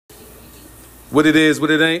What it is, what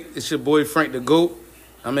it ain't. It's your boy Frank the Goat.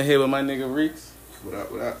 I'm in here with my nigga Reeks. What up,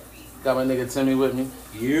 what up? Got my nigga Timmy with me.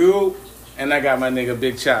 You. And I got my nigga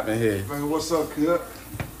Big Chop in here. Man, what's up, kid?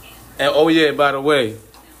 And oh yeah, by the way,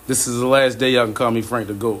 this is the last day y'all can call me Frank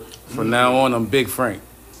the Goat. From now on, I'm Big Frank.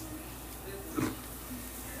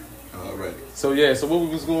 Alrighty. So yeah, so what we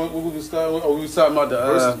was starting with? Oh, we was talking about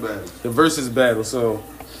the versus battle. So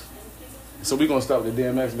we gonna start with the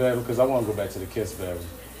DMX battle because I want to go back to the Kiss battle.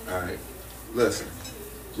 Alright. Listen,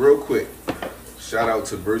 real quick. Shout out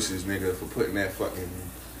to Versus, nigga, for putting that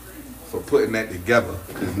together.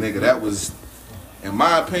 Cause nigga, that was, in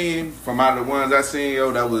my opinion, from out of the ones I seen,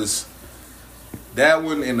 yo, that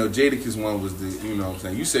one and the Jadakiss one was the, you know what I'm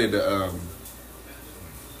saying. You said the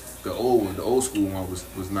old school one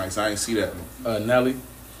was nice. I didn't see that one. Nelly?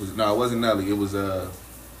 No, it wasn't Nelly. It was I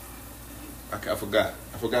forgot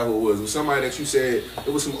who it was. It was somebody that you said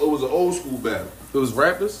it was an old school battle. It was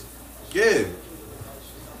rappers? Yeah.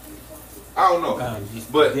 I don't know,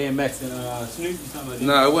 but DMX and Snoop.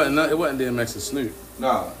 No, it wasn't DMX and Snoop.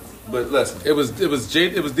 Nah, but listen, it was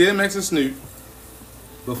DMX and Snoop.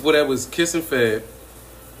 Before that was Kiss and Fab,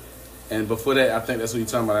 and before that I think that's what you're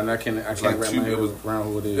talking about. And I can't wrap my head around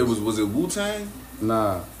who it is. Was it Wu-Tang?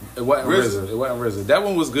 Nah, it wasn't RZA. It wasn't RZA. That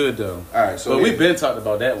one was good though. All right, so but we've been talking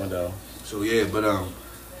about that one though. So yeah, but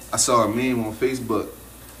I saw a meme on Facebook,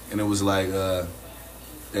 and it was like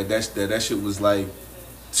that shit was like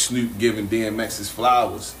Snoop giving DMX his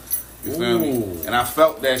flowers. You feel me? And I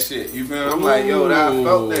felt that shit. You feel me? I'm like, yo, I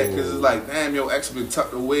felt that because it's like, damn, yo, X been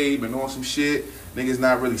tucked away, been on some shit. Niggas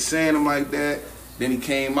not really saying him like that. Then he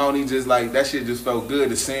came out and he just like, that shit just felt good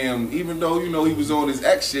to see him, even though, you know, he was on his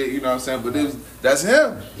X shit, you know what I'm saying? But that's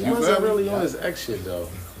him. He wasn't really on his X shit though.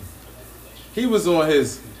 He was on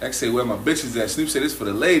his... X say, where my bitches at? Snoop said, it's for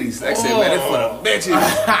the ladies. X said, man, it's for the bitches.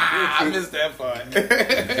 I missed that part.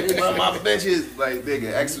 Where my bitches? Like,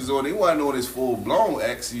 nigga, X was on, he wasn't on his full-blown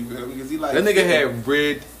X, you feel me? Because he like... That nigga had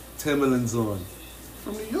red Timberlands on.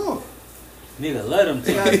 From New York. Nigga, let him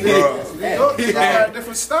take New York, he got a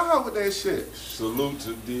different style with that shit. Salute to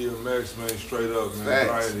DMX, man, straight up, man.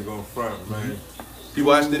 I ain't gonna front, man. You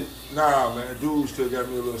watched it? Nah, man. Dude still got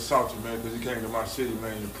me a little salty, man, because he came to my city,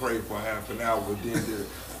 man, to pray for half an hour, but then did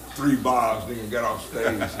 3 bars, nigga, got off stage,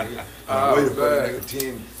 nigga. I waited for the nigga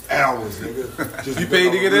 10 hours, nigga. Just you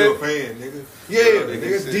paid to get in? in? Fan, nigga. Yeah, nigga,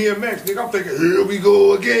 it's DMX, nigga. I'm thinking, here we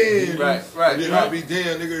go again. Right. And then I be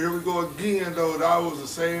damn, nigga, here we go again, though. That was the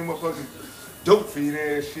same motherfucking dope feed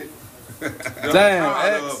ass shit.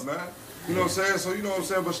 Damn, X. Man. You know what I'm saying? So, you know what I'm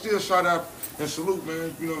saying? But still shout out and salute,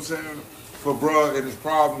 man. You know what I'm saying? For bruh and his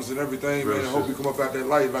problems and everything, man. I hope he come up out that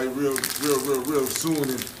light like real soon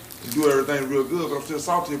and do everything real good. But I'm still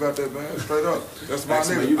salty about that, man. Straight up. That's my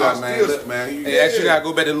nigga. You got, man, look, man. Hey, actually gotta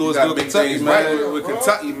go back to Louisville, Kentucky, man. With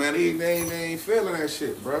Kentucky, man. They ain't feeling that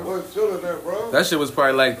shit, bro. Wasn't feeling that, bro. That shit was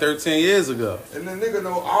probably like 13 years ago. And the nigga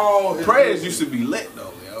know all his Prayers used to be lit,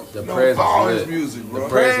 though, yo. The prayers all was his lit. music, bro. The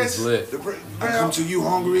prayers was lit. I come to you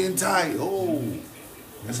hungry and tired. Oh.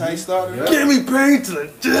 That's how he started. Yeah. Give me pain to the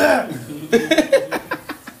death.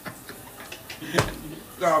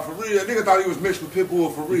 Nah, for real. That nigga thought he was mixed with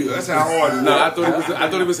Pitbull for real. That's how hard he was. No, I thought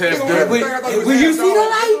he was half Doug. Will you see the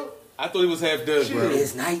light? I thought he was half Doug, bro.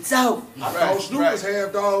 It's nights out. I thought Snoop was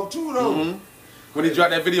half dog too, though. When he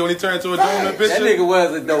dropped that video and he turned into a Doberman picture. That nigga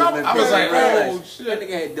was a Doberman. I was like, oh shit. That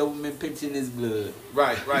nigga had Doberman picture in his blood.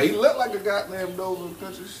 Right. He looked like a goddamn Doberman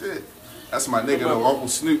picture shit. That's my nigga though, Uncle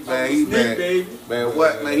Snoop, man. He man,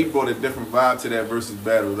 what man? He brought a different vibe to that versus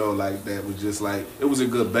battle though. Like that was just like it was a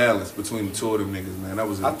good balance between the two of them niggas, man. That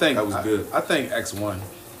was good. I think X won.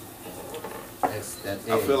 I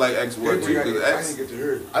feel like X won too because X.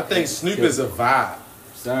 I think Snoop is a vibe.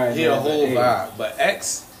 Sorry, he a whole vibe, but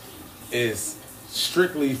X is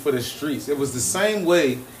strictly for the streets. It was the same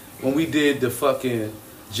way when we did the fucking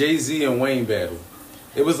Jay-Z and Wayne battle.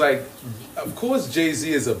 It was like, of course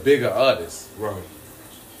Jay-Z is a bigger artist. Right.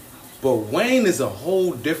 But Wayne is a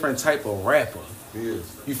whole different type of rapper. He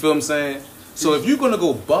is. You feel what I'm saying? So if you're going to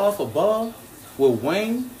go bar for bar with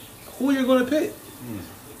Wayne, who are you going to pick?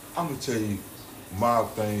 I'm going to tell you my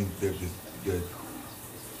thing that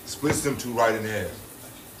splits them two right in half.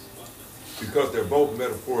 Because they're both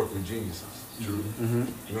metaphorically geniuses. True. You know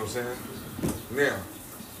what I'm saying? Now,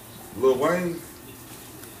 Lil Wayne,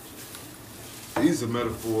 he's a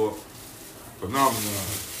metaphor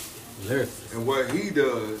phenomenon. And what he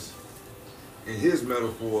does in his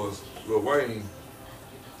metaphors, Lil Wayne,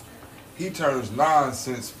 he turns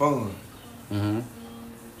nonsense fun.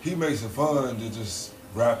 He makes it fun to just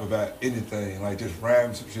rap about anything, like just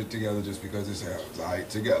ram some shit together just because it sounds all right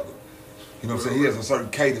together. You know what I'm saying? He has a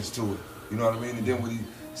certain cadence to it. You know what I mean? And then when he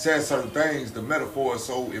says certain things, the metaphor is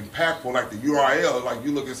so impactful, like the URL, like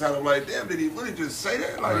you look inside, I'm like, damn, did he really just say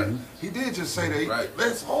that? Like, Right. he did just say that. Right.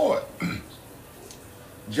 That's hard.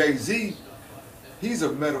 Jay-Z, he's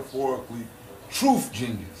a metaphorically truth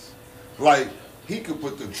genius. Like, he could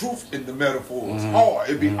put the truth in the metaphors hard.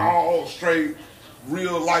 It'd be all straight,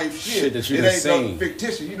 real life shit. That you it done ain't nothing seen.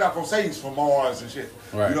 fictitious. You're not gonna say he's from Mars and shit.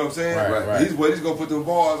 Right. You know what I'm saying? Right, right. He's gonna put the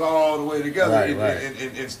bars all the way together Right, and,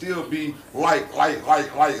 right. And still be like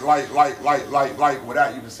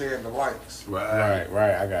without even saying the likes. Right.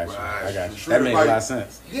 I got you. Right. I got you. Sure, That makes like- a lot of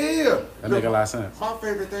sense. Yeah. That make a lot of sense. My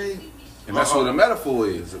favorite thing. And that's what a metaphor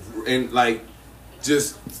is. And like,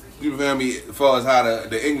 just, you feel me, as far as how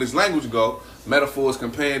the English language go, metaphors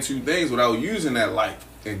comparing two things without using that like.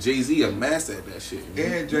 And Jay-Z a master at that shit. And He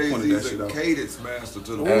pointed that Jay-Z's shit a out. cadence master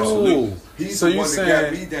to the Absolutely. Ooh. He's So the you one saying?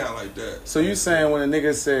 that got me down like that. So you saying when a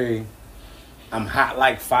nigga say, "I'm hot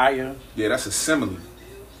like fire," Yeah, that's a simile.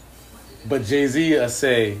 but Jay-Z will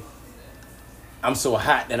say, "I'm so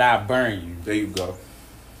hot that I burn you." There you go.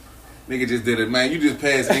 Nigga just did it, man. You just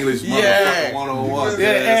passed English Yeah. motherfucker 101. Yeah,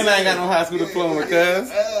 and I ain't got no high school diploma, cuz.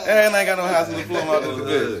 And I ain't got no high school diploma out of the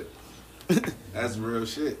good. That's real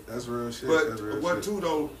shit. That's real shit. But That's real what shit. too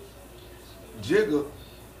though, Jigga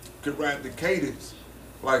could rap the cadence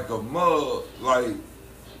like a mug. Like,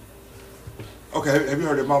 okay, have you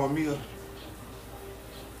heard of Mamma Mia?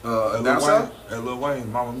 Down Lil south? Wayne, and Lil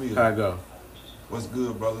Wayne, Mamma Mia. How I go? What's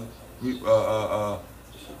good, brother? We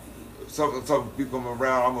some people come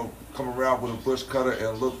around. I'm gonna come around with a bush cutter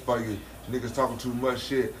and look for you. Niggas talking too much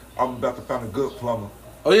shit. I'm about to find a good plumber.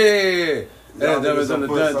 Oh yeah. Y'all That niggas was on the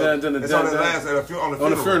done put it's on the last on the funeral.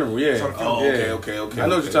 On the funeral, yeah. It's on the funeral. Oh, Yeah. okay. I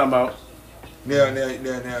know what you're talking about. Now,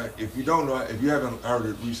 if you don't know, if you haven't heard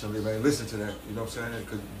it recently, man, listen to that. You know what I'm saying?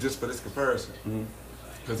 'Cause just for this comparison,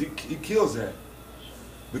 because he kills that.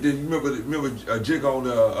 But then you remember Jig on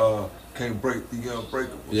the Can't Break the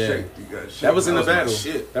Unbreakable. Yeah. Shake the shake. That was in the That was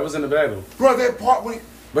my battle. shit. That was in the battle. Bro, that part when.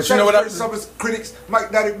 But you know what Some of his critics might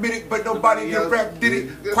not admit it, but nobody in rap did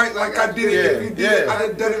it quite like I did it. Yeah, If you did it, yeah. I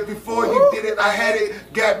done done it before. You did it, I had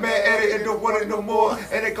it, got mad at it, and don't want it no more.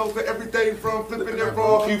 And it goes for everything from flipping it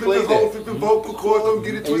raw, You flipping played hoes, that. flipping vocal cords. Don't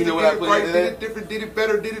get it And you twisted, know what get I it played right, to did that? it different, did it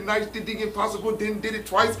better, did it nice, did the impossible, did it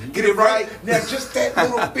twice, get it right. Now just that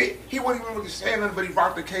little bit, he wasn't even really saying nothing, but he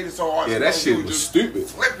rocked the cadence so hard. Yeah, so that he shit was just stupid.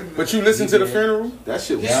 flipping. But you listen to the funeral? That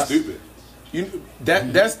shit was Yeah. stupid.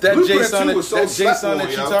 That's that Blueprint J-Son 2 was so that J-Son that slap-on,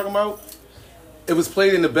 you yo. talking about? It was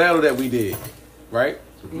played in the battle that we did, right?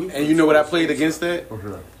 And you know what I played against that? Okay.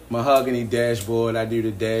 Mahogany Dashboard. I do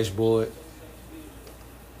the dashboard.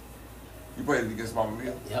 You played it against Mamma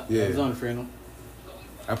Mia? Yep, Yeah. I was on the funeral.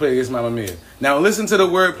 I played against Mama Mia. Now listen to the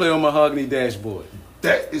wordplay on Mahogany Dashboard.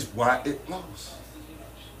 That is why it lost.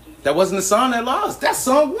 That wasn't the song that lost. That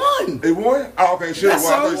song won. It won? Oh, okay, sure. That's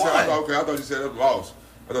Well, I thought you so said, what? I thought you said it lost.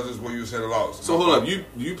 I thought this is what you said it lost. So hold up,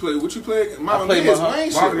 you play what you play? Mama I played Mia's Mama-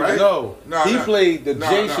 Wayne shit, Mama right? Mia. No, Nah, he nah. played the Nah,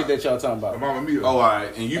 J nah. shit that y'all talking about. Mamma Mia. Oh, all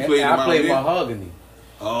right, and you And played the I Mama played Mia? Mahogany.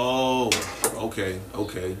 Oh,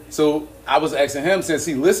 okay. So I was asking him, since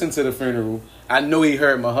he listened to the funeral, I know he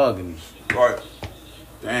heard Mahogany. Right.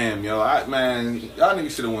 Damn, yo, man, y'all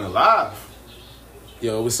niggas should have went live.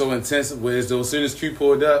 Yo, it was so intense. As soon as Q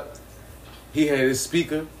pulled up, he had his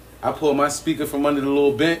speaker. I pulled my speaker from under the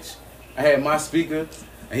little bench. I had my speaker.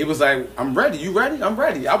 And he was like, "I'm ready. You ready? I'm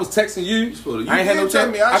ready." I was texting you. I ain't had no did tell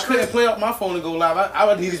time. me, I I couldn't play up my phone to go live.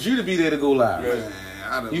 I needed you to be there to go live.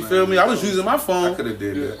 Man, You feel me? I was using my phone. I could have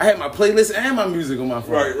did that. I had my playlist and my music on my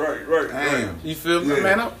phone. Right. Damn. You feel me? Yeah.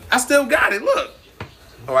 Man, I still got it. Look.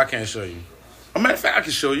 Oh, I can't show you. As a matter of fact, I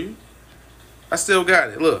can show you. I still got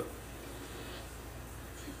it. Look.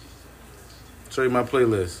 Show you my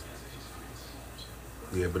playlist.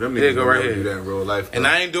 Yeah, but them There you niggas go, don't right never here. do that in real life. And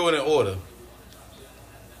I ain't doing it in order.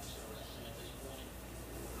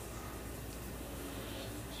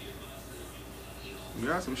 You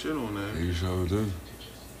got some shit on there. You sure do.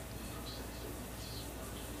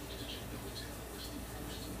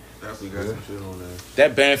 Definitely got some shit on there.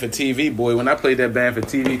 That band for TV, boy, when I played that band for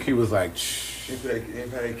TV, Q was like, shh. You play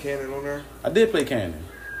Cannon on there? I did play Cannon.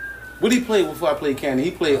 What he played before I played Cannon?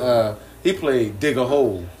 He played Dig a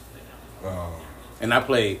Hole. And I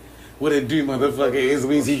played What It Do, motherfucker, is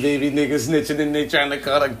Weezy baby niggas snitching and they trying to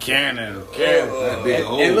call a Cannon.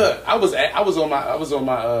 And look, I was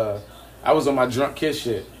on my drunk kiss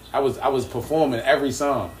shit. I was performing every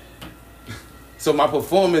song. So my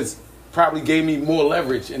performance probably gave me more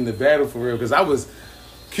leverage in the battle for real, because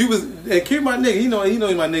Q my nigga. He know he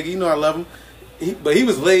my nigga. You know I love him. But he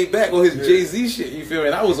was laid back on his Jay-Z shit. You feel me?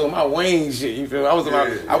 And I was on my Wayne shit. You feel me?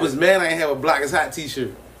 I was mad I ain't have a Block is Hot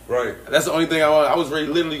t-shirt. Right. That's the only thing I want. I was ready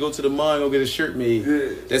to literally go to the mall and go get a shirt made Yeah.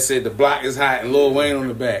 that said "The Block is Hot" and Lil Wayne on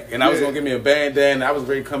the back, and I was Yeah. gonna give me a bandana. And I was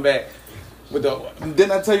ready to come back with the.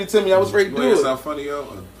 Didn't I tell you, Timmy? I was ready to You know do something it. funny, yo?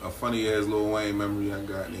 A funny ass Lil Wayne memory I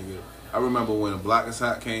got, nigga. I remember when The Block is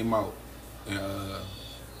Hot came out. And,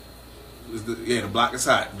 it was the Block is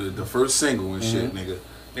Hot, the first single and shit, nigga.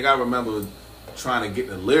 Nigga, I remember trying to get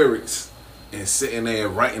the lyrics and sitting there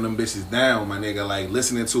writing them bitches down, my nigga, like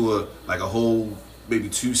listening to a whole maybe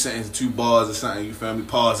 2 sentences, 2 bars or something, you feel me?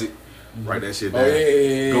 Pause it, write that shit down. Oh,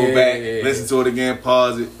 yeah. Go back, listen to it again,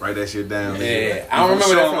 pause it, write that shit down. Yeah. nigga. I don't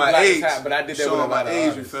remember that from my Black is age, Hot, but I did that with a showing lot my of age, you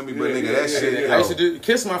artists. feel me? But nigga, that shit, I used to yo, do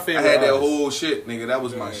Kiss my I favorite. had that artist. whole shit, nigga. That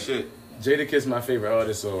was my shit. Jada Kiss my favorite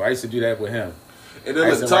artist, so I used to do that with him. And I then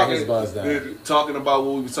used look, to write his bars down. talking about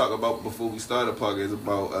what we was talking about before we started the podcast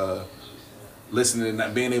about listening,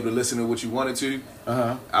 not being able to listen to what you wanted to.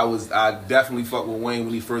 I definitely fucked with Wayne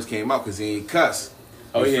when he first came out because he ain't cuss.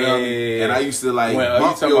 Oh You yeah, feel me? yeah. And I used to like When, you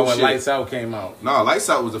bump talking your about when shit. Lights Out came out? No, Lights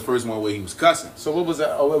Out was the first one where he was cussing. So what was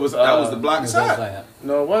that? Oh, it was. That was The Block is Hot.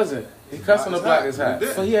 No, it wasn't. He cussed on The Block is Hot. He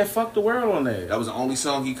did. So he had "Fuck the World" on there. That was the only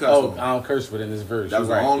song he cussed Oh, on. I don't curse within this verse. That was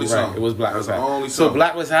You're the right, only you're right. song. It was Black That was was the Hot. only So song.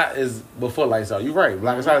 Black was Hot is before Lights Out. You're right.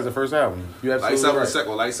 Black was Hot is the first album. You absolutely Lights Out right. was the second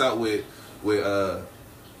one. Lights Out with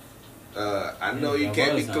I know you that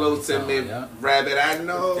can't be was close to on the me, song, yeah. Rabbit. I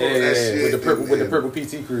know Yeah, that shit. with the purple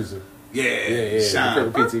PT Cruiser. Yeah, The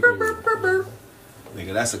Shine. purple PT Cruiser.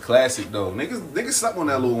 Nigga, that's a classic though. Niggas slept on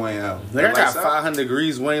that Lil Wayne album. Like, I got Lights Out, 500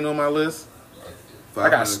 Degrees Wayne on my list. I 500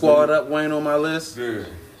 got Squad Up Wayne on my list. Yeah.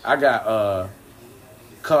 I got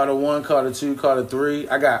Carter 1, Carter 2, Carter 3.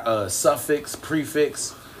 I got Suffix,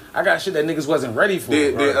 Prefix. I got shit that niggas wasn't ready for.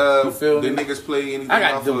 Did you feel me? niggas play anything? I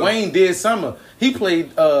got off the of- Wayne Did Summer. He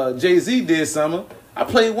played Jay-Z Did Summer. I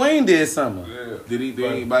played Wayne Did Summer. Yeah. Did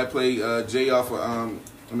anybody play Jay off of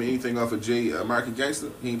anything off of Jay American Gangster?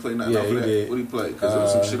 He ain't played nothing Yeah, off he of that. did. What he play? Because there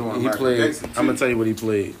was some shit on He American played. Gangster. I'm gonna tell you what he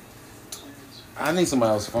played. I need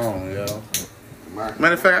somebody else's phone, yo. American.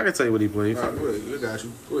 Matter of fact, I can tell you what he played. All right, go ahead. I got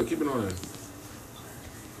you. Go ahead, keep it on there.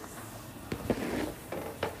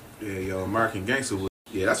 Yeah, yo, American Gangster was.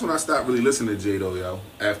 Yeah, that's when I stopped really listening to Jay though, yo.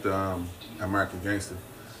 After American Gangster,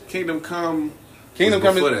 Kingdom Come. Kingdom was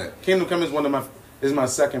Come before is that. Kingdom Come is my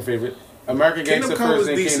second favorite. American Kingdom Gangster Come first, was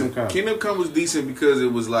then decent. Kingdom Come. Kingdom Come was decent because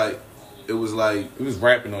it was like He was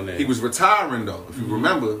rapping on there. he was retiring though. If you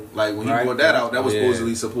remember, like when he Right. brought that out, that was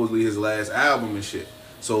Yeah. supposedly his last album and shit.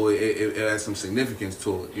 So it had some significance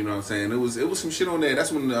to it. You know what I'm saying? It was some shit on there.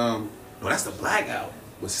 That's when no, that's the Black album.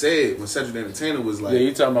 Was said when Cedric the Entertainer was like, Yeah,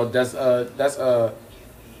 you talking about that's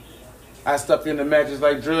I stuff you in the mattress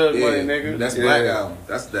like drug money, nigga. That's Yeah. Black album.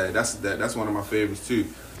 That's one of my favorites too.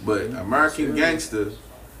 But American Gangster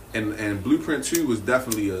and Blueprint 2 was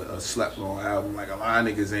definitely a slept on album. Like a lot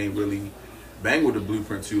of niggas ain't really bang with the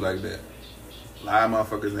Blueprint 2 like that. A lot of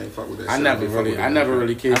motherfuckers ain't fuck with that. I shit. never They fuck with really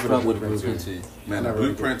I cared for the fuck with the Blueprint Blueprint 2. too. Man, the I never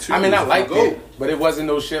really Blueprint did. 2. I mean, I was liked the GOAT. it, but it wasn't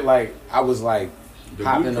no shit like I was like The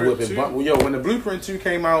hopping in the whip Blueprint and 2? bump. Yo, when the Blueprint 2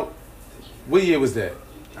 came out, what year was that?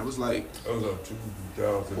 I was like, That was up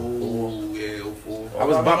 2004. oh yeah, 04. I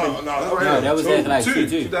was bumping. No, No, that was after like Two, 2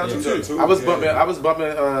 2002.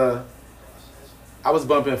 I was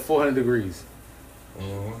bumping 400 Degrees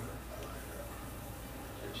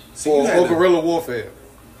See, you for had the Guerrilla Warfare.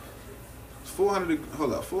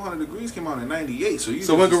 400 Degrees came out in 98. So you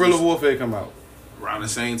So when just- Guerrilla Warfare come out? around the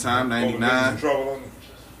same time, Niggas in 99. trouble on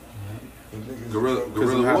it. Gorilla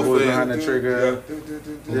Because Hot Boys Warfare. behind the trigger.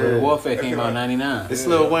 Guerrilla Warfare came out in 99. It's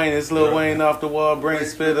Lil Wayne. It's Lil Wayne off the wall, brain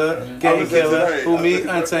spitter, gang killer. Who me?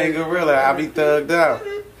 Untamed Gorilla. I be thugged out.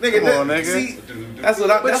 Nigga, Come on, nigga. See, That's what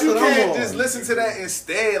I. but That's you what can't I'm just on. listen to that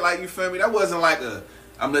instead. Like, you feel me? That wasn't like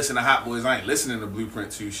I'm listening to Hot Boys. I ain't listening to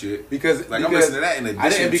Blueprint 2 shit. Because Like, I'm because listening to that in addition I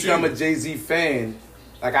didn't become to. a Jay-Z fan.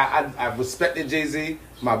 Like I respected Jay-Z.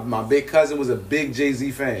 My big cousin was a big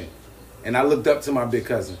Jay-Z fan, and I looked up to my big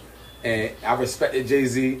cousin, and I respected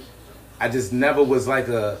Jay-Z. I just never was like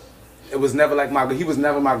it was never like he was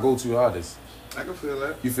never my go-to artist. I can feel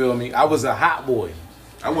that. You feel me? I was a hot boy.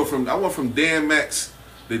 I went from DMX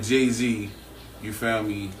to Jay-Z, you feel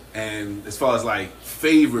me? And as far as like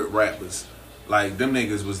favorite rappers, like them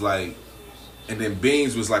niggas was like, and then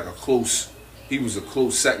Beans was like he was a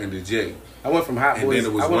close second to Jay. I went from hot And boys.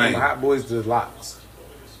 then it was I went Wayne. from hot boys to Locks.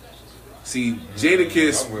 See,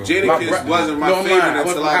 Jadakiss My wasn't my no, I'm favorite lying. I went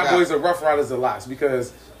until from I hot got. boys to Rough Riders to Locks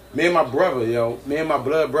because me and my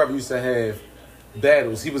blood brother used to have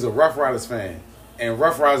battles. He was a Rough Riders fan, and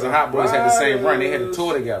Rough Riders and Hot Boys had the same run. They had a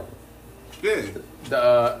tour together. Yeah,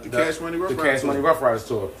 The Cash Money Rough Riders Cash Money tour. Rough Riders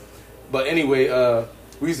tour. But anyway,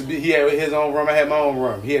 we used to be. He had his own room. I had my own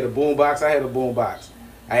room. He had a boom box. I had a boom box.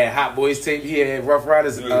 I had Hot Boys tape. He had Rough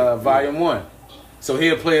Riders Volume 1. So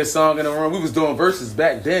he'll play a song in the room. We was doing verses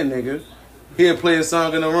back then, nigga. He'll play a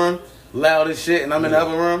song in the room, loud as shit, and I'm in the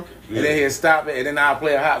other room, and then he'll stop it, and then I'll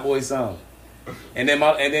play a Hot Boy song. And then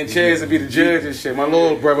Chaz would be the judge and shit. My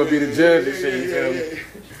little brother would be the judge and shit. You feel me?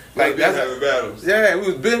 Like that's having battles. Yeah,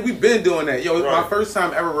 we been doing that. Yo, it was my first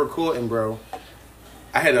time ever recording, bro.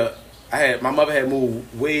 My mother had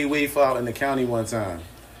moved way far out in the county one time.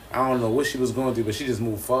 I don't know what she was going through, but she just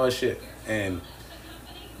moved far as shit. And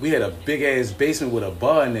we had a big ass basement with a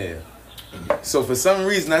bar in there. So for some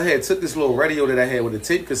reason I took this little radio that I had with a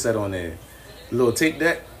tape cassette on there. The little tape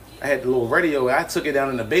deck. I had the little radio. I took it down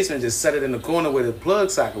in the basement and just set it in the corner where the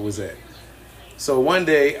plug socket was at. So one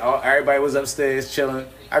day everybody was upstairs chilling.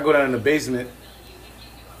 I go down in the basement.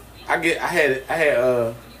 I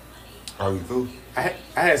had Are we through?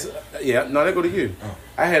 No, they go to you. Oh.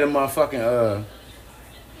 I had a motherfucking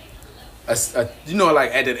you know,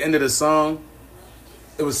 like at the end of the song,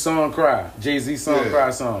 it was Song Cry, Jay-Z Song Cry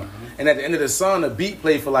song. And at the end of the song, the beat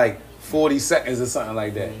played for like 40 seconds or something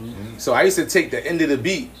like that. So I used to take the end of the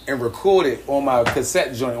beat and record it on my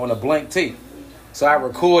cassette joint on a blank tape. So I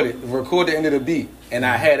record the end of the beat, and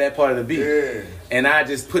I had that part of the beat. Yeah. And I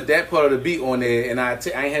just put that part of the beat on there, and I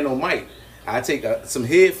ain't had no mic. I take some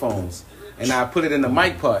headphones, and I put it in the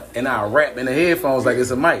mic part, and I rap in the headphones like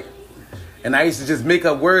it's a mic. And I used to just make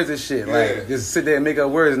up words and shit, like just sit there and make up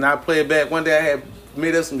words, and I play it back. One day I had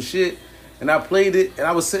made up some shit, and I played it, and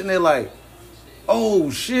I was sitting there like, oh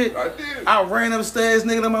shit. I ran upstairs,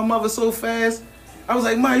 nigga, to my mother so fast. I was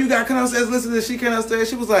like, Ma, you gotta come upstairs and listen to this. She came upstairs,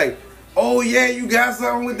 she was like, oh yeah, you got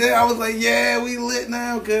something with that? I was like, yeah, we lit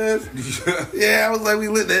now, cuz. Yeah, I was like, we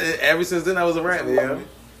lit. Ever since then I was a rapper, yeah.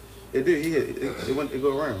 It did, it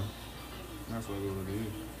go around. That's what it would do.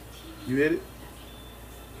 You hit it?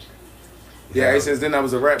 Yeah, since then I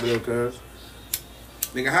was a rapper though, cuz.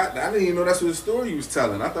 Nigga, I didn't even know that's what the story you was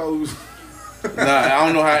telling. I thought it was... Nah, I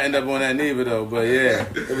don't know how I ended up on that neither though, but yeah,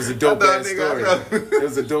 it was a dope ass story. It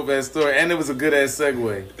was a dope ass story, and it was a good ass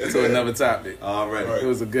segue to another topic. Already. It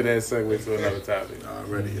was a good ass segue to another topic.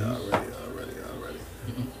 Already.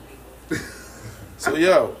 So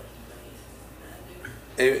yo,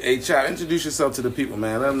 hey Chop, introduce yourself to the people,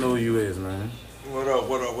 man. Let them know who you is, man. What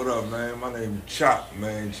up, man? My name is Chop,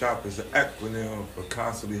 man. Chop is an acronym for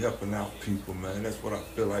constantly helping out people, man. That's what I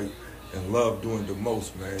feel like and love doing the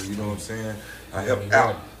most, man. You know what I'm saying? I help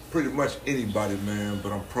out pretty much anybody, man,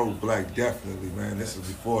 but I'm pro-black definitely, man. This is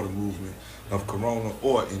before the movement of Corona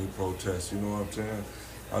or any protest, you know what I'm saying?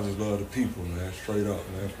 I just love the people, man, straight up,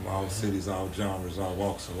 man, from all cities, all genres, all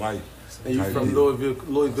walks of life. And you from Louisville,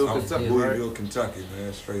 Kentucky, Louisville, right? Kentucky,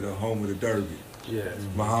 man, straight up, home of the Derby. Yeah.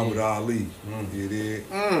 Muhammad Ali, you did?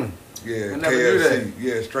 Yeah, I never knew KFC,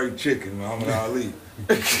 yeah, straight chicken, Muhammad Ali.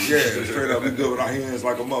 Yeah, straight up, we good with our hands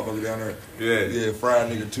like a motherfucker down there. Yeah, fried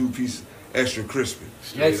nigga, 2-piece, extra crispy.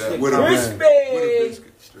 Extra with crispy. A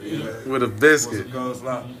biscuit. Straight up. With a biscuit. What's it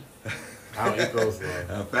called, I don't eat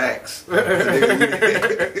coleslaw. Facts. I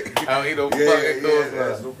don't eat no fucking coleslaw.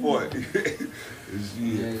 That's the point.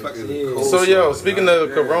 So yo, speaking of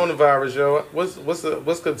coronavirus, yo,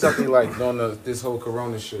 what's Kentucky like during this whole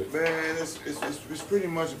corona shit? Man, it's pretty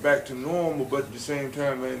much back to normal, but at the same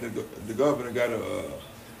time, man, the governor got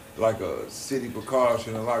a city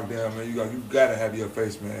precaution, a lockdown, man. You gotta have your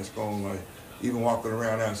face mask on, like even walking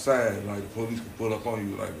around outside, like the police can pull up on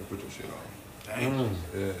you, like put your shit on. Damn.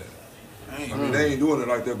 Yeah. I mean, they ain't doing it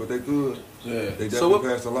like that, but they could. Yeah. They definitely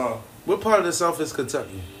passed a law. What part of the South is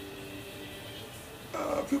Kentucky?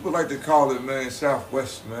 People like to call it, man,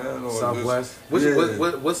 Southwest, man. Or Southwest?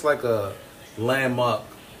 What's like a landmark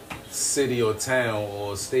city or town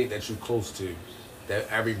or state that you close to that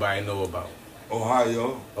everybody know about?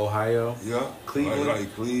 Ohio. Yeah. Cleveland?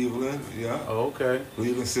 Like Cleveland, yeah. Oh, okay.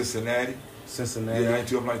 Cleveland, Cincinnati. Yeah,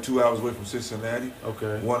 I'm like 2 hours away from Cincinnati.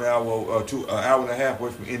 Okay. 1 hour, an hour and a half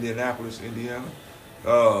away from Indianapolis, Indiana.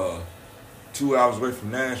 2 hours away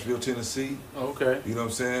from Nashville, Tennessee. Okay. You know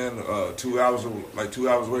what I'm saying? 2 hours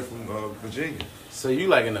away from Virginia. So you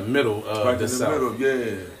like in the middle of the South? Middle,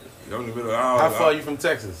 yeah. I'm in the middle. How far are you from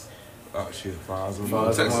Texas? Oh shit, 5 hours away.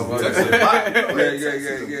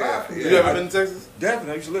 Yeah. You ever been to Texas?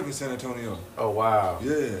 Definitely. I used to live in San Antonio. Oh wow.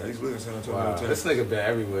 Yeah, I used to live in San Antonio. Wow. This nigga been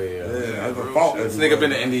everywhere. Yeah, I fought This nigga been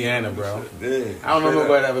to Indiana, bro. Yeah. I don't know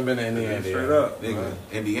nobody ever been to Indiana. Straight up, nigga.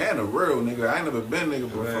 Indiana, real nigga. I ain't never been nigga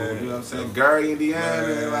before. Man. You know what I'm saying? Gary, Indiana,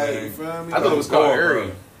 man. Like you feel me? I thought it was called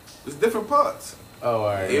Erie. It's different parts. Oh, all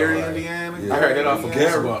right. Erie, Indiana. I heard that off of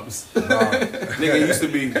Goosebumps. Nigga, it used to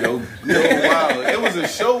be yo wild. It was was a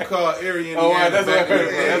show called Erie, Indiana. Oh, right, that's back what I in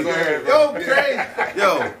the heard, day. that's what I heard. Yo, crazy.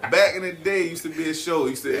 Yo, back in the day, used to be a show.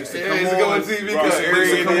 Used to come on TV. Right.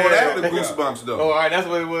 Used to come on after Yeah. Goosebumps, though. Oh, all right, that's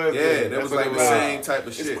what it was. Yeah, that was like the same type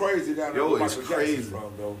of shit. It's crazy down there. Yo, where it's Michael crazy. Jackson's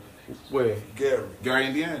from, though. Where? Gary.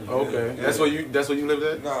 Indiana. Okay, Yeah. that's where you lived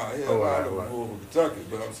at? Nah, yeah, Oh, I right, live right. in Louisville, Kentucky,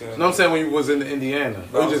 but I'm saying. No, I'm saying when you was in Indiana.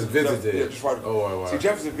 No, We just visited. Yeah, just right. Oh, all right. See,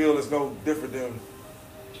 Jeffersonville is no different than.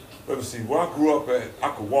 Let me see. Where I grew up at, I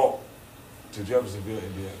could walk to Jeffersonville,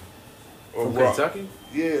 Indiana. Or From where I- Kentucky?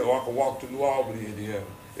 Yeah, or I could walk to New Albany, Indiana.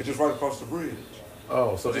 It's just right across the bridge.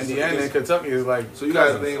 Oh, so Just- Indiana and Kentucky is like. So you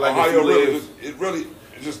guys cousins. think like if Ohio you really, live,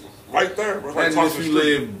 it's just right there. It's right imagine across if the you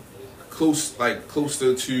street. live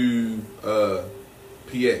closer to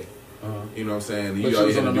PA. You know what I'm saying? But you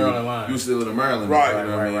was on the Maryland line. You still in the Maryland, Right, You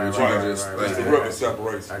know what I mean? right, But you right, can just right, like, It's the right. river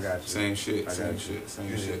separates. I got you. same shit, I same got shit, same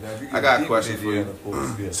Yeah, shit. now if you I get got a deep question in for you. Indiana, of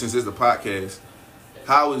course, yeah. Since it's the podcast,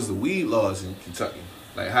 how is the weed laws in Kentucky?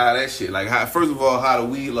 Like how that shit? Like how? First of all, how the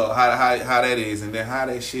weed law? How that is, and then how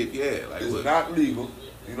that shit? Yeah, like It's what? not legal.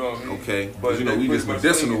 You know what I mean? Okay, But but you know they we pretty just much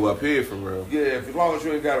medicinal legal. up here for real. Yeah, as long as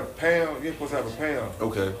you ain't got a pound, you ain't supposed to have a pound.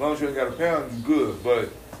 Okay, As long as you ain't got a pound, you good. But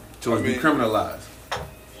so it's I mean, decriminalized.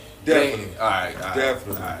 definitely. All right,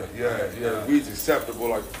 Definitely. All right. Yeah. Weed's acceptable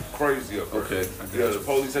like crazy up there. Okay, I got Yeah, you. the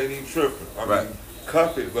police ain't even tripping. I Right. mean,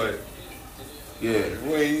 cuff it, but Yeah,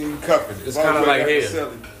 we ain't even cuffing it. It's As long kinda as you like ain't here. acting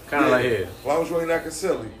silly. Kinda like here. As long as you ain't acting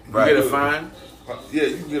silly. Right. You get a good. fine? Yeah,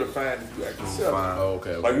 you can get a fine if you acting silly. fine. Oh,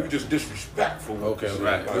 okay. Like you just disrespectful. Okay, Shit.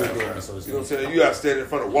 right. Like, Right. you know That's what it's what I'm saying? You gotta stand in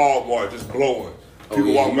front of Walmart just blowing. People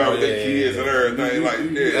yeah, walking around with yeah, their yeah, kids yeah. and everything. Like,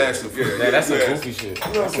 you asking for it. Yeah, that's some yeah. goofy shit.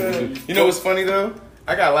 You know what I'm saying? You know what's funny though?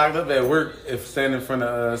 I got locked up at work if standing in front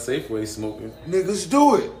of Safeway smoking Niggas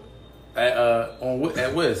do it.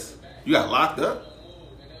 at West. You got locked up.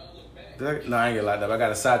 No, I ain't get locked up. I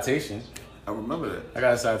got a citation. I remember that. I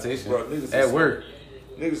got a citation Bro, niggas at is- work,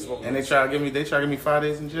 Niggas smoking. and they try to give me 5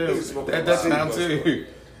 days in jail. Niggas smoking At that city time bus, too.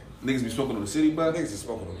 Niggas be smoking on the city bus. Niggas is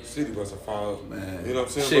smoking on the city bus at 5. Man. You know what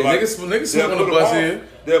I'm saying? Shit, But niggas they'll smoking on the put 'em bus off. here.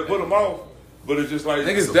 They'll put them off, but it's just like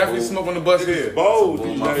Niggas definitely bold- smoking on the bus Niggas here. bold Boy,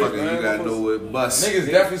 these days, motherfucker, man. you gotta know what bus.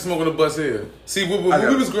 Niggas definitely smoking on the bus here. See, when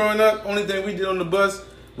we was growing up, only thing we did on the bus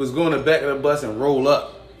was go in the back of the bus and roll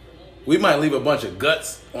up. We might leave a bunch of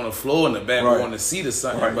guts on the floor in the back Right. on the seat or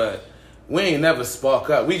something, Right. but we ain't never spark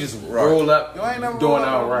up. We just Right. roll up Yo, I ain't never doing rolled up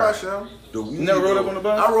our on a ride. bus, yo. You never rolled up on the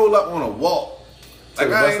bus? I roll up on a walk. To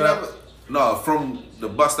the I bus ain't stop? never. No, from the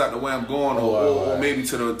bus stop to where I'm going, or maybe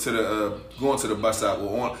to the going to the bus stop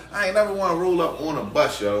or on. I ain't never want to roll up on a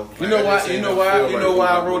bus, yo. You know why? You know why? You know why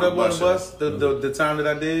I rolled up on the yo. bus? The time that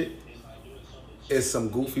I did, it's some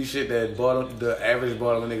goofy shit that the average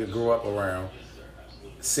Baltimore nigga grew up around,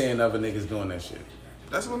 seeing other niggas doing that shit.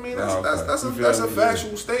 That's what I mean. Oh, okay. That's You feel a me?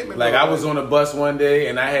 factual statement. Like though. I was on a bus one day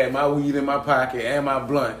and I had my weed in my pocket and my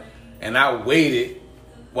blunt, and I waited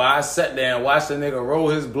while I sat there and watched the nigga roll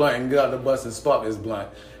his blunt and get out the bus and spark his blunt.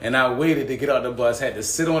 And I waited to get out the bus, had to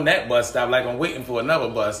sit on that bus stop like I'm waiting for another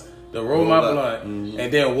bus to roll my up. blunt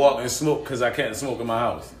and then walk and smoke because I can't smoke in my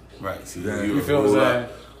house. right. See, You feel what I'm saying?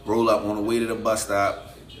 Roll up on the way to the bus stop.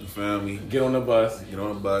 You feel me? Get on the bus, Get on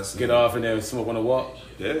the bus. get off, and then smoke on the walk.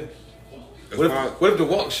 Yeah. What if the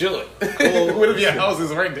walk short? What if your house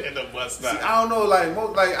is right there at the bus See, stop? I don't know.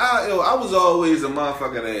 I was always a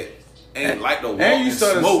motherfucker that ain't like to walk And you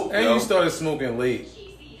started smoke. and yo. you started smoking late.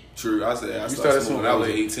 True. I started started smoking. smoking I was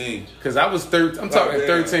late. 18. Cause I was 13. I'm talking yeah.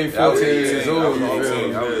 13, I was 14 18. years I old. was you feel 18.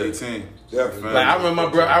 me? I was 18. Definitely. Like I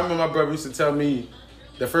remember my brother used to tell me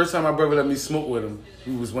the first time my brother let me smoke with him,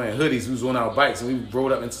 we was wearing hoodies, we was on our bikes, and we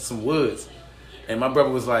rode up into some woods. And my brother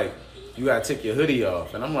was like, "You gotta take your hoodie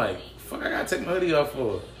off," and I'm like, "Fuck, I gotta take my hoodie off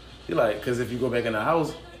for?" He like, "Cause if you go back in the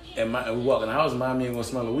house and we walk in the house, mommy ain't gonna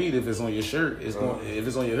smell the weed if it's on your shirt. If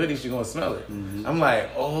it's on your hoodie, she gonna smell it." I'm like,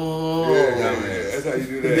 "Oh, Yeah, that's how you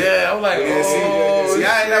do that. yeah." I'm like, Yeah, "Oh, see,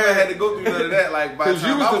 I ain't never shit." had to go through none of that. Like by the 'Cause you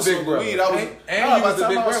time was I the was big smoking brother. weed, I was. And no, you by was the the time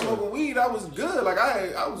big I was brother. smoking weed, I was good. Like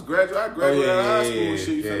I was graduate. I graduated out of high school and shit.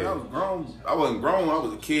 You feel me? I was grown. I wasn't grown. I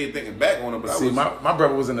was a kid thinking back on it, but See, I was. my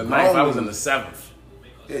brother was in the 9th, I was in the 7th.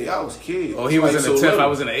 Yeah, y'all was kids. Oh, he was in the 10th, little. I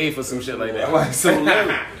was in the 8th or some shit like that. I was so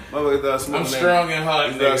little. Motherfucker smoking I'm that- strong and hot,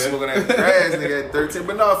 You started nigga. smoking that grass, nigga, at 13.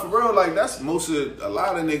 But no, for real, like that's most of a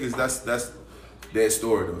lot of niggas. That's that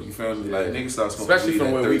story though. You feel me? Like niggas start smoking Especially weed from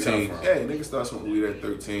at where we 13. come from. Yeah, niggas start smoking weed at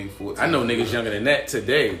 13, 14. I know niggas younger than that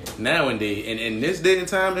today, nowadays. And in this day and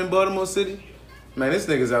time in Baltimore City, man, this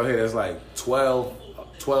niggas out here that's like 12,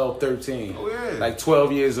 13. Oh, yeah. Like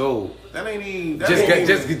 12 years old. That ain't even. That Just ain't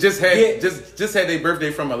got, even- just had their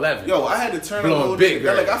birthday from 11. Yo, I had to turn a Blowing little big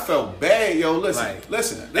nigga. Like grass. I felt bad. Yo, listen, Like,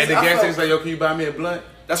 listen. At the I gas felt- station, like, yo, can you buy me a blunt?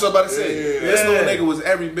 That's what I'm about to say. Yeah. This little nigga was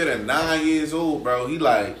every bit of 9 years old, bro. He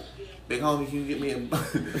like, big homie, can you get me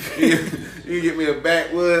a, you get me a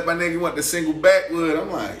backwood? My nigga want the single backwood. I'm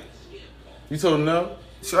like, You told him no?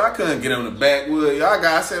 sure, I couldn't get him the backwood.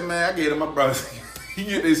 I said, man, I gave him my brother. You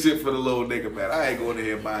get this shit for the little nigga, man. I ain't going in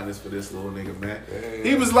here buying this for this little nigga, man. Damn.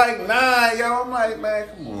 He was like 9, yo. I'm like, man,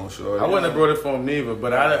 come on, shorty. I wouldn't have brought it for him neither,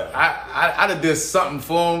 but I'd have did something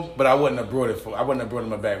for him, but I wouldn't have brought it for. I wouldn't have brought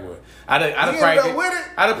him a backwood. I'd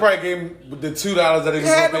have probably gave him the $2 that he was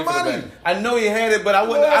had gonna the pay for the money. back. I know he had it, but I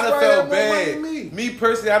wouldn't. Well, I'd have that's felt why I had more bad. money than me. Me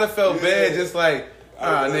personally, I'd have felt bad, just like.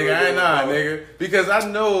 Nigga, I ain't nigga. Because I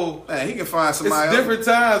know Man, he can find it's somebody else. different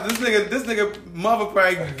times. This nigga mother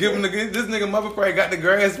probably this nigga mother probably got the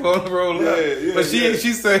grass on the roll up. Yeah, But she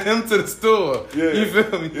sent him to the store. Yeah. You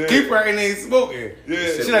feel me? Yeah. He probably ain't smoking.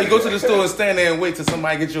 Yeah. She like go to the store and stand there and wait till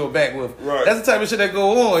somebody get you a back with. Right. That's the type of shit that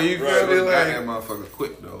go on. You feel Right. me? He got Like, that motherfucker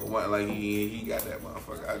quick though. Like he got that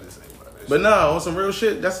motherfucker. I just ain't about that. but no, on some real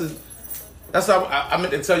shit. That's how I meant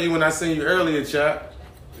to tell you when I seen you earlier, chap.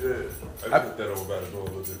 Yeah. I put that over by the door a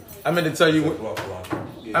little bit. I meant to tell you. Blah, blah.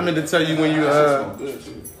 I meant to tell you when you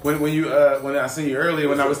when I seen you earlier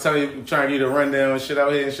when I was telling you trying to get you to run down and shit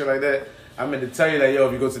out here and shit like that. I meant to tell you that, yo,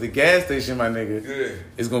 if you go to the gas station, my nigga, Yeah.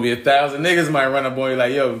 it's gonna be 1,000 niggas might run up on you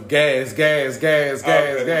like, yo, gas. Okay, Gas.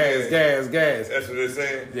 That's what they're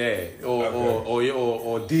saying? Yeah, Okay.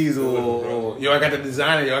 or diesel, or yo, I got the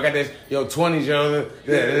designer, yo, I got that, yo, 20s, yo,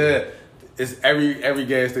 yeah. It's every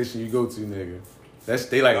gas station you go to, nigga.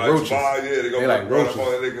 They like roaches. They like roaches.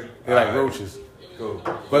 They like roaches. Cool.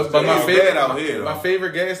 But It's my bad favorite out here, though. my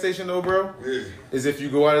favorite gas station though, bro, Yeah. is if you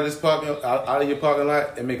go out of this out of your parking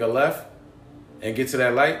lot and make a left and get to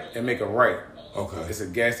that light and make a right. Okay. It's a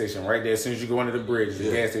gas station right there. As soon as you go under the bridge,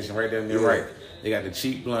 there's a gas station right there on your right. They got the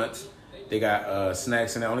cheap blunts. They got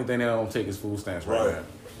snacks, and the only thing they don't take is food stamps right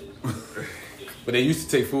now. But they used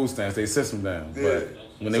to take food stamps. They sit them down. Yeah. But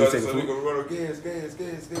when they were taking So we food, gonna run on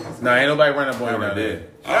gas. nah, ain't nobody running up on you down there.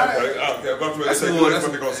 Okay. That's That's more. what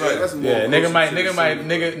they're gonna say. That's more Yeah, closer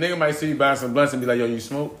nigga might see you buying some blunts and be like, yo, you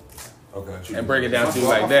smoke? Okay. And break it down to you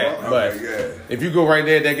like that. But yeah. if you go right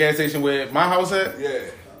there at that gas station where my house at, Yeah.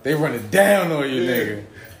 they run it down on you, Yeah. nigga.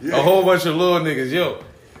 Yeah. A whole bunch of little niggas, yo.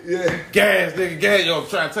 Yeah. Gas, nigga, gas, yo. I'm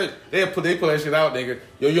trying to tell you, they pull that shit out, nigga.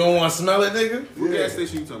 Yo, you don't want to smell it, nigga? What gas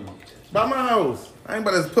station you talking about? By my house. I ain't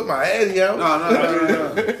about to put my ass out.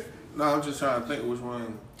 No. No, I'm just trying to think which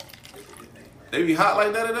one. They be hot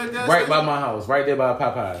like that at that gas Right station? by my house, right there by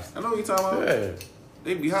Popeyes. I know what you talking about. Yeah.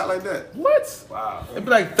 They be hot like that. What? Wow. It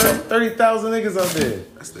be like 30,000 niggas up there.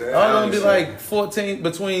 That's the All of them be shit. like 14,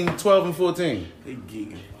 between 12 and 14. They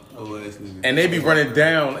geeking. Oh, ass niggas. And they be running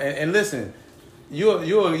down. And listen, you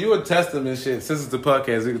a testament shit. Since it's the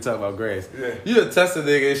podcast, we can talk about grass. Yeah. You a tester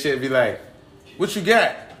nigga and shit. Be like, what you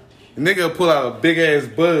got? The nigga will pull out a big ass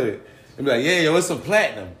bud and be like, yeah, yo, it's some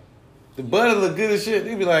platinum. The bud look good as shit.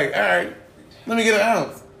 They be like, all right, let me get an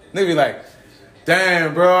ounce. They be like,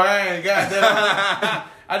 damn, bro, I ain't got that.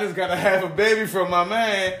 I just got to have a baby from my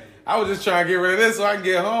man. I was just trying to get rid of this so I can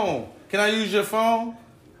get home. Can I use your phone?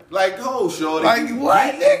 Like, oh, shorty. Like,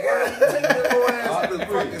 what, nigga? Go ass to the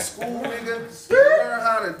fucking school, nigga. Learn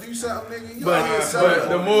how to do something, nigga. You out here But selling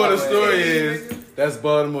the moral of the story nigga. is that's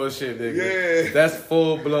Baltimore shit, nigga. Yeah. That's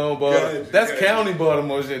full blown Baltimore. Yeah. That's county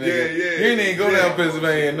Baltimore shit, nigga. Yeah. You ain't even go down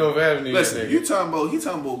Pennsylvania and North Avenue, Listen, yet, nigga. he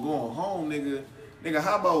talking about going home, nigga. Nigga,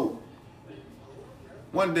 how about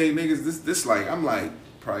one day, niggas, this like, I'm like,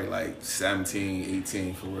 probably like 17,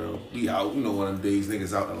 18 for real. We out, you know, one of them days,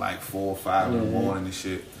 niggas out at like 4 or 5 in the morning and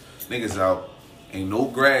shit. Niggas out, ain't no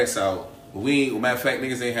grass out. But we ain't, matter of fact,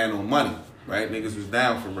 niggas ain't had no money, right? Niggas was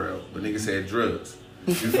down for real, but niggas had drugs.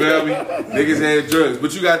 You feel me? Niggas had drugs.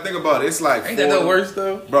 But you gotta think about it, it's like Ain't that the worst,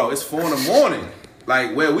 though? Bro, it's 4 in the morning.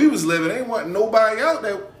 Like, where we was living, ain't wasn't nobody out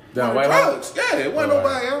there Down wanted White drugs. House? Yeah, it wasn't Right.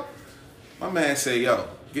 nobody out. My man say, yo,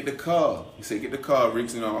 get the car. He said, get the car,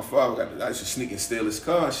 Reeks. You know, my father I should sneak and steal his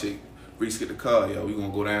car and shit. Reeks, get the car, yo. We gonna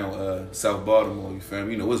go down South Baltimore, you feel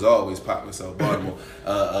me? You know, it's always popular, South Baltimore.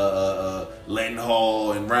 Lenton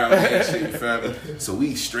Hall and round that shit, you feel me? So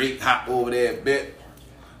we straight hop over there a bit,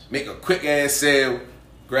 make a quick ass sale,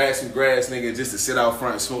 grab some grass, nigga, just to sit out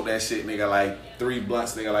front and smoke that shit, nigga, like 3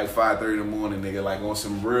 blunts, nigga, like 5:30 in the morning, nigga, like on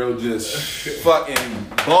some real just fucking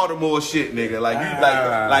Baltimore shit, nigga. Like you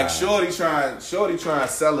like Shorty trying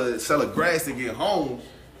to sell a grass to get home,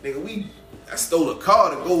 nigga. I stole a car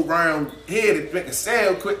to go around here to make a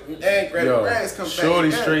sale quick and grab the grass, come Shorty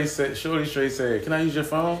back. Shorty straight said, can I use your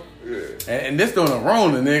phone? Yeah. And this doing a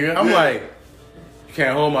Rona, nigga. I'm like, you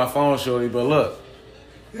can't hold my phone, Shorty, but look,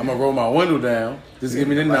 I'm gonna roll my window down. Just give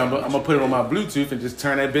me the number. I'm gonna put it on my Bluetooth and just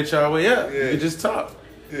turn that bitch all the way up. Yeah. You can just talk.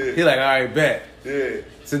 Yeah. He like, all right, bet. Yeah.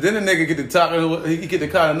 So then the nigga get to talking, he get to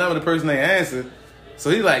call the number, the person ain't answer. So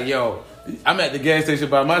he like, yo, I'm at the gas station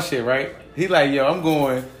by my shit, right? He like, yo, I'm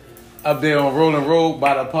going up there on Rolling Road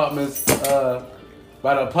by the apartments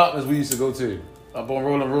we used to go to. Up on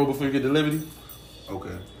Rolling Road before you get to Liberty.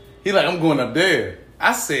 Okay. He like, I'm going up there.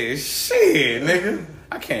 I said, shit, nigga,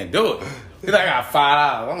 I can't do it. He like, I got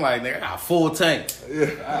 $5. I'm like, nigga, I got a full tank.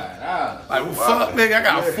 Yeah. Like, well, fuck, nigga, I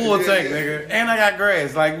got a full tank, nigga. And I got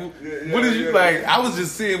grass. Like, what is you, like, I was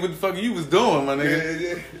just seeing what the fuck you was doing, my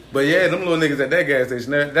nigga. But yeah, them little niggas at that gas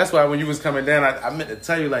station, that's why when you was coming down, I meant to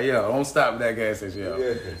tell you, like, yo, don't stop at that gas station, yo.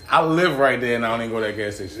 Yeah. I live right there and I don't even go to that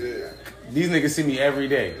gas station. Yeah. These niggas see me every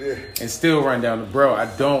day and still run down the, bro, I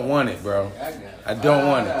don't want it, bro. I don't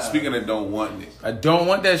want it. Speaking of don't want it. I don't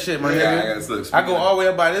want that shit, my nigga. I go all the way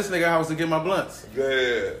up by this nigga house to get my blunts.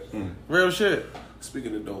 Yeah. Real shit.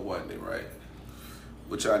 Speaking of don't want it, right?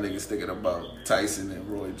 What y'all niggas thinking about Tyson and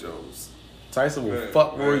Roy Jones? Tyson will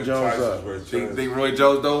fuck Roy Jones up. Think Roy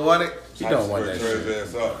Jones don't want it? He don't want that shit.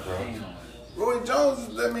 His ass up, bro. Roy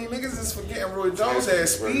Jones, I mean, niggas is forgetting Roy Jones had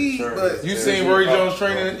speed, but You seen Roy Jones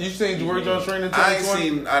training? You seen Roy Jones training in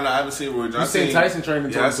 2020? I haven't seen Roy Jones. You seen Tyson training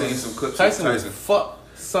in 2020? Yeah, I seen some clips. Tyson of will fuck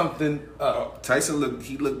something up. Tyson look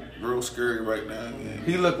real scary right now. Yeah.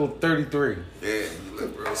 He look 33. Yeah, he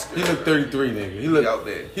look real scary. He look 33, nigga. He out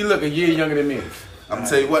there. He look a year younger than me. I'm gonna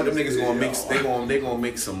tell you what, them niggas gonna make. They gonna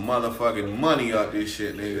make some motherfucking money out this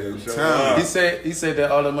shit, nigga. I'm telling you. He said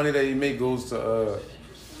that all the money that he make goes to.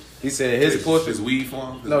 He said his portion. His weed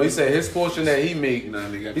farm. No, he said his portion that he make.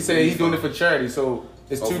 He said he's doing it for charity, so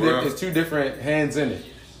it's it's two different hands in it.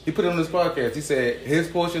 He put it on his podcast. He said his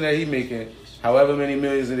portion that he making, however many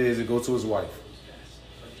millions it is, it goes to his wife.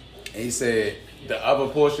 And he said the other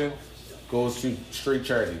portion goes to straight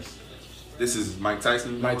charities. This is Mike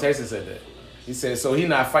Tyson. Mike Tyson said that. He said so he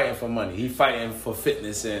not fighting for money. He fighting for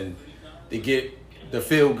fitness and to get the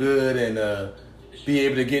feel good and be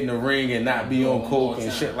able to get in the ring and not be on coke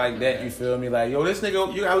and shit like that. You feel me? Like, yo, this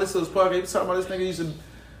nigga, you gotta listen to this podcast. You talking about this nigga used to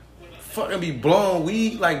fucking be blowing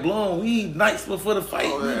weed nights before the fight.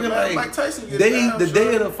 Nigga, like, Mike Tyson the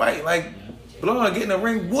day of the fight, like blowing, get in the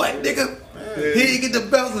ring. What, nigga? He get the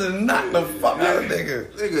belts and knock the fuck out of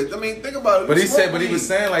nigga. I mean, think about it. But he was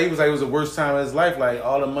saying like it was the worst time of his life. Like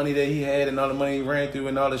all the money that he had and all the money he ran through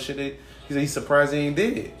and all the shit that he said he's surprised he ain't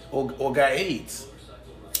dead or got AIDS.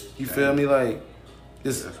 You feel me? Like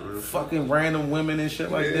this fucking random women and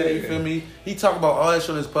shit like that. You feel me? He talk about all that shit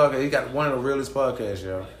on his podcast. He got one of the realest podcasts,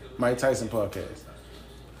 yo. Mike Tyson podcast.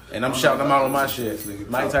 And I'm shouting him out on my shit.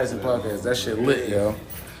 Mike Tyson podcast. That shit lit, yo.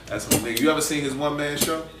 That's what nigga. You ever seen his one man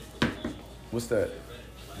show? What's that?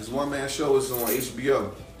 His one man show is on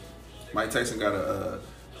HBO. Mike Tyson got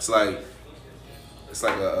it's like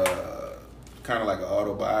a kind of like an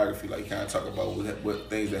autobiography. Like he kind of talk about what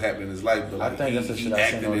things that happened in his life, but like I think that's the shit he I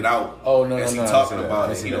acting seen it out. Oh no, as no, he no, talking I about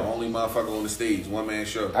I it. He the only motherfucker on the stage. One man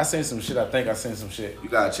show. I seen some shit. I think I seen some shit. You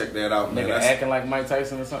gotta check that out, man. Nigga acting like Mike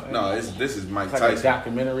Tyson or something. No, this is Mike it's like Tyson. a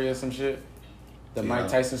documentary or some shit. The Mike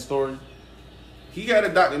Tyson story. He got a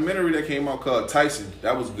documentary that came out called Tyson.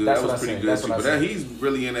 That was good. That was pretty good too. But he's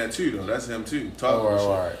really in that too, though. That's him too. Talking shit.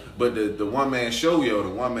 Right. But the one man show,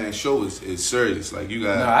 is serious. Like you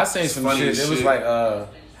got. No, I seen some shit. It was like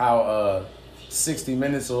how 60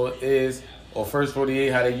 Minutes or First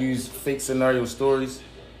 48 how they use fake scenario stories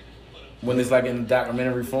when it's like in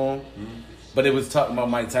documentary form. Mm-hmm. But it was talking about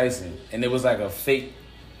Mike Tyson and it was like a fake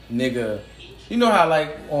nigga. You know how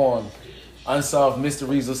like on Unsolved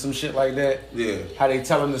Mysteries or some shit like that. Yeah. How they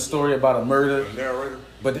telling the story about a murder. Narrator.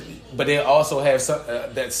 But they also have some,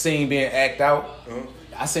 that scene being acted out. Uh-huh.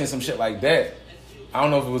 I seen some shit like that. I don't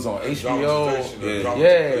know if it was on HBO.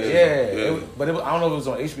 But I don't know if it was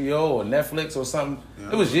on HBO or Netflix or something.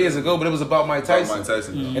 Yeah, it was years ago, but it was about Mike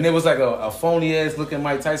Tyson. And it was like a phony ass looking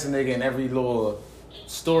Mike Tyson nigga in every little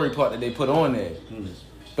story part that they put on there.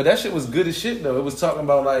 But that shit was good as shit though. It was talking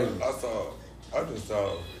about like I just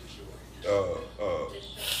saw the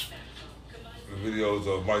videos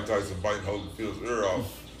of Mike Tyson biting Holyfield's ear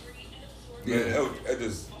off. Yeah, that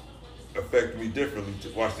just affected me differently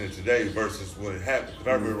watching it today versus when it happened. Because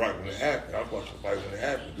I remember right when it happened. I was watching the fight when it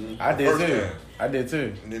happened. I did too. I did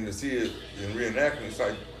too. And then to see it in reenactment, it's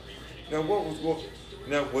like, now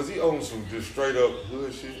was he on some just straight up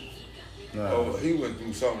hood shit? No. Oh, he went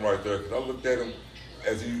through something right there. Because I looked at him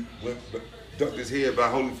as he ducked his head by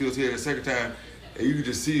Holyfield's head the second time. And you could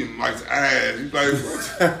just see him, Mike's eyes. He's like,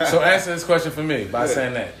 so answer this question for me by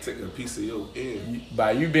saying that. Take a piece of your ear.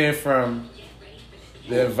 By you being from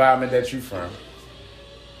the environment that you from,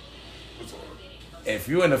 if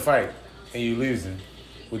you in a fight and you losing,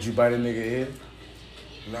 would you bite a nigga ear?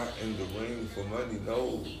 Not in the ring for money,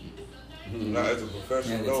 no. Not as a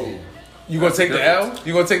professional, no. You gonna take the L?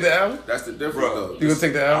 You gonna take the L? That's the difference, Bro, though. You gonna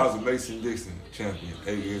take the I L? was a Mason Dixon champion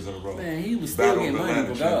 8 years in a row. Man, he was Battle still getting of money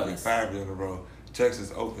Atlanta champion regardless. 5 years in a row.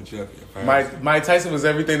 Texas Open champion 5 Mike Tyson was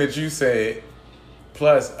everything that you said,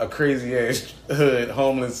 plus a crazy ass hood,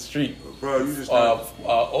 homeless street, Bro, you just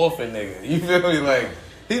orphan nigga. You feel me? Like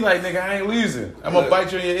he like nigga, I ain't losing. I'm gonna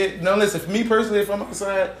bite you in your head. No, listen, for me personally, if I'm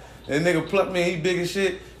outside and nigga pluck me, he big as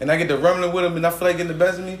shit, and I get to rumbling with him, and I feel like getting the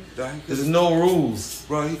best of me. There's no rules.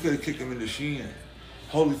 Bro, he could have kicked him in the shin.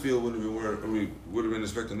 Holyfield wouldn't have been would have been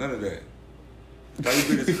expecting none of that. Like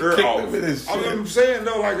he bit his ear Kicked off. him in his I'm saying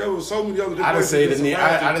though, like there was so many other. I done say the knee.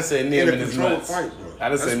 I done say knee him in in a his controlled nuts. fight, bro. I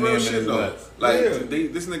done That's say knee real him in shit, his though. nuts. Like, Yeah.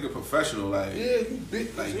 this nigga professional. Like, Yeah, you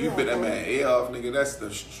bit. like you bit that man ear off, nigga. That's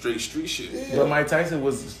the straight street shit. Yeah. But Mike Tyson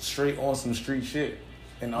was straight on some street shit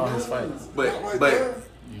in all his fights. But Not right but there.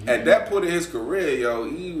 at that point in his career, yo,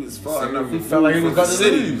 he was far enough. He felt like he was from about the to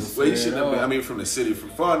city. lose. Well, he shouldn't have been. I mean, from the city, from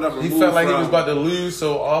far enough. He removed felt like he from- was about to lose,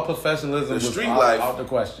 so all professionalism The was street out, life. out the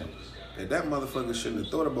question. And that motherfucker shouldn't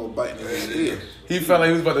have thought about biting his ear. He felt like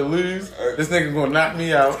he was about to lose. This nigga gonna knock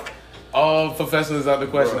me out. All professionalism out the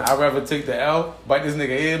question. Bro. I'd rather take the L, bite this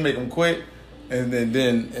nigga head, make him quit, and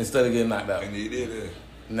then instead of getting knocked out. And he did it.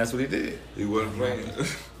 And that's what he did. He wasn't playing.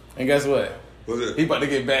 And guess what? Was it? He about to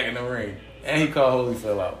get back in the ring. And he called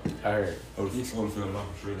Holyfield out. I heard. Holyfield off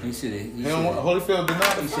straight. He should have. He don't want, Holyfield did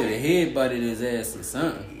not. He should have headbutted his ass or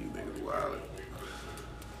something. Niggas wild.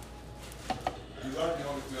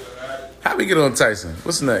 How we get on Tyson?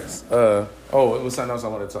 What's next? It was something else I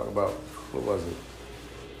wanted to talk about. What was it?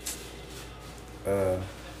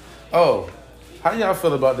 How y'all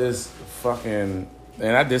feel about this fucking?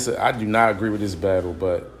 And I do not agree with this battle,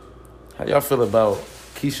 but how y'all feel about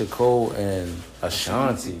Keisha Cole and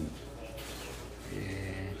Ashanti?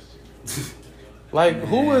 Like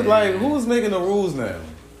who's making the rules now?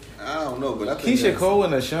 I don't know, but I think Keisha Cole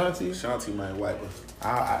and Ashanti? Ashanti might wipe her.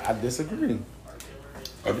 I disagree.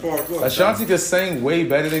 As far as what? Ashanti could sing way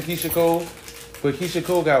better than Keisha Cole, but Keisha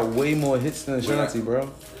Cole got way more hits than Ashanti,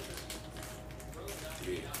 bro.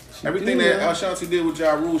 Everything do, that man. Ashanti did with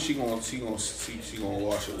Ja Rule, she gonna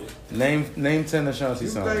wash it with. Name 10 Ashanti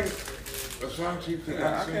You songs. think Ashanti can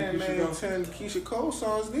I out-sing can't Keisha name Cole? 10 Keisha Cole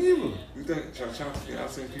songs neither. You think Ashanti can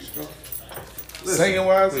out-sing Keisha Cole? Listen, Singing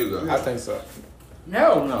wise, here you go. I think so.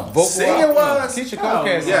 No. Vocal Singing wise, Keisha Cole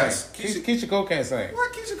can't yes. sing. Keisha Cole can't sing. Why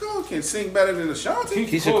Keisha Cole can sing better than Ashanti?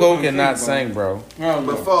 Keisha Cole cannot sing, bro.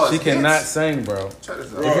 But far as She cannot hits, sing, bro. check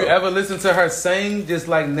this If out. you ever listen to her sing, just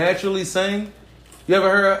like naturally sing, you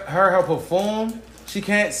ever heard her perform? She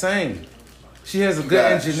can't sing. She has a good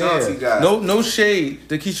got- Ashanti engineer. got- No shade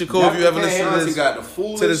to Keisha Cole. If you ever listen to Ashanti this got the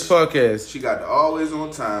foolish. to this podcast, She got the Always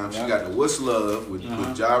On Time. She got the What's Love with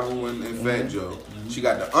Ja Rule and Fat Joe. She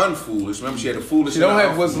got the Unfoolish. Remember, she had the Foolish. she and don't the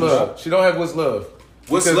have what's Unfoolish. love. She don't have what's love.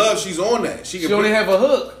 What's Because Love? She's on that. She She can only bring- have a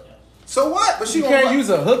hook. So what? But she You gonna can't use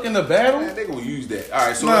a hook in the battle. Man, they gonna use that. All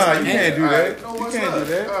right, so Nah, let's not you use can't do All that. right, no, You what's can't love?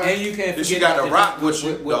 do that. All right. And you can't Then she forget got the about rock with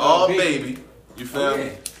you, the All Baby. You feel Oh, me? yeah.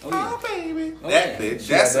 Oh, yeah. Oh baby, Oh, that yeah. bitch. She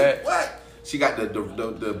That's got a, that. what? She got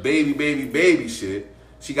the baby shit.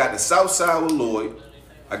 She got the South Side with Lloyd.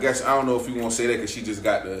 I guess I don't know if you want to say that because she just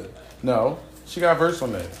got the. No, she got a verse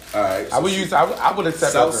on that. All right, I would use. I would accept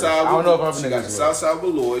that South verse. Side. I don't know if with- other she got the niggas South will. Side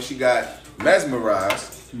with Lloyd. She got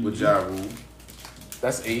Mesmerized with Ja Rule.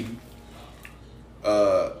 That's 8.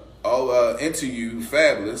 Into You,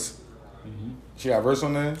 Fabulous. She got a verse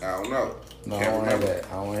on there. I don't know. No, I Can't don't hear remember. that.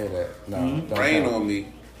 I don't hear that. No, don't Rain count. on Me.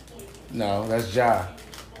 No, that's Ja.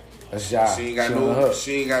 That's Ja. She ain't got on the no. hook.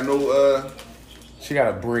 She ain't got no. She got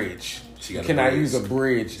a bridge. She You got a cannot bridge. use a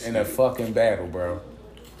bridge in a fucking battle, bro.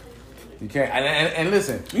 You can't. And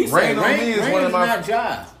listen, You Rain say on Me is one of my. not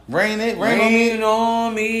Ja. Rain on Me. Rain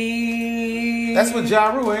on me. That's what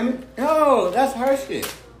Ja Rule, ain't it? No, that's her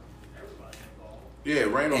shit. Yeah,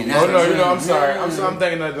 Rain on And Me. Oh that's- no, I'm sorry. I'm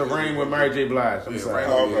thinking of the Rain with Mary J. Blige. I'm Yeah, sorry.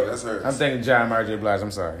 Rain on Me. That's her. I'm thinking Ja and Mary J. Blige.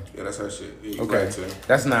 I'm sorry. Yeah, that's her shit. Yeah, you Okay, right, Tim.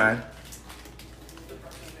 that's 9.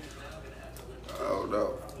 Oh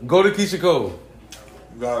no. Go to Keisha Cole.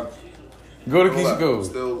 Nah, Go to Hold Keisha up. Cole.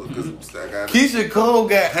 Still, because I got Keisha Cole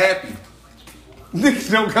got Happy.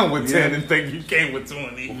 niggas don't come with 10 and think you came with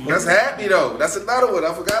 20. That's Happy though. That's another one.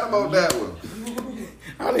 I forgot about that one.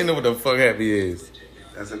 I don't even know what the fuck Happy is.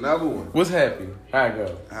 That's another one. What's Happy? I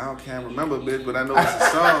go. Can't remember, bitch, but I know it's a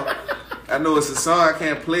song. I know it's a song. I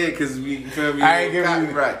can't play it because you feel me. I ain't give you.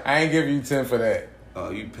 Copyright. I ain't give you 10 for that.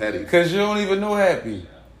 Oh, you petty. Cause you don't even know Happy.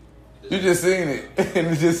 You just seen it and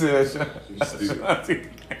it just said Ashanti.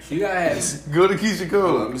 She got have Go to Keisha Hold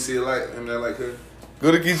on, let Cole. me see it like him. That like her.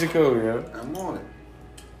 Go to Keisha Cole, yo. I'm on it.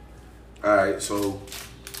 All right, so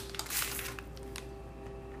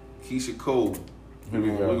Keisha Cole. Here we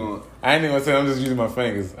We're go. gonna, I ain't even gonna say. I'm just using my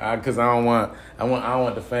fingers because I don't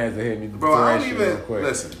want the fans to hit me. bro, I don't real even quick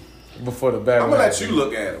listen. before the battle. I'm gonna let you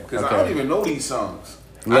look at them because Okay. I don't even know these songs.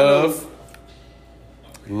 Love,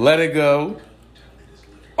 Let It Go,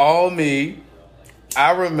 All Me,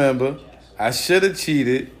 I Remember, I Should Have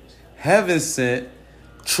Cheated, Heaven Sent,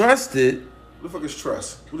 Trusted. Who the fuck is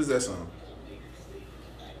Trust? What is that song?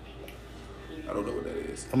 I don't know what that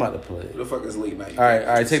is. I'm about to play it. Who the fuck is Late Night? All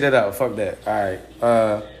right, take that out. Fuck that. All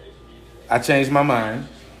right, I Changed My Mind.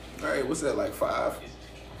 All right, what's that, like 5?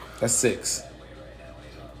 That's 6.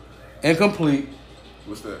 Incomplete.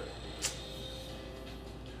 What's that?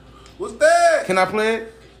 What's that? Can I play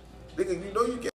it? Nigga, you know you can